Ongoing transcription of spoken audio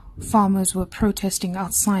Farmers were protesting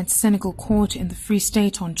outside Senekal court in the Free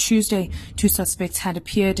State on Tuesday. Two suspects had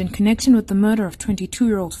appeared in connection with the murder of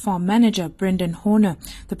 22-year-old farm manager Brendan Horner.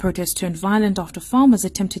 The protest turned violent after farmers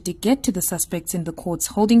attempted to get to the suspects in the court's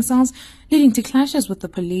holding cells, leading to clashes with the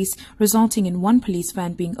police, resulting in one police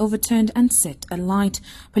van being overturned and set alight.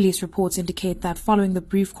 Police reports indicate that following the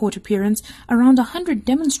brief court appearance, around 100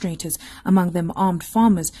 demonstrators, among them armed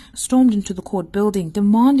farmers, stormed into the court building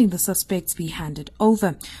demanding the suspects be handed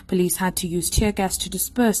over. Police had to use tear gas to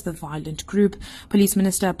disperse the violent group. Police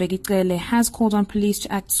Minister Cele has called on police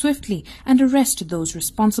to act swiftly and arrest those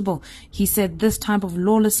responsible. He said this type of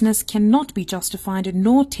lawlessness cannot be justified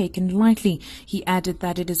nor taken lightly. He added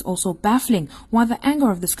that it is also baffling why the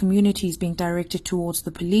anger of this community is being directed towards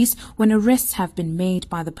the police when arrests have been made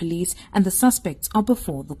by the police and the suspects are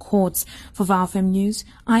before the courts. For VFM News,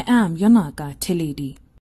 I am Cele.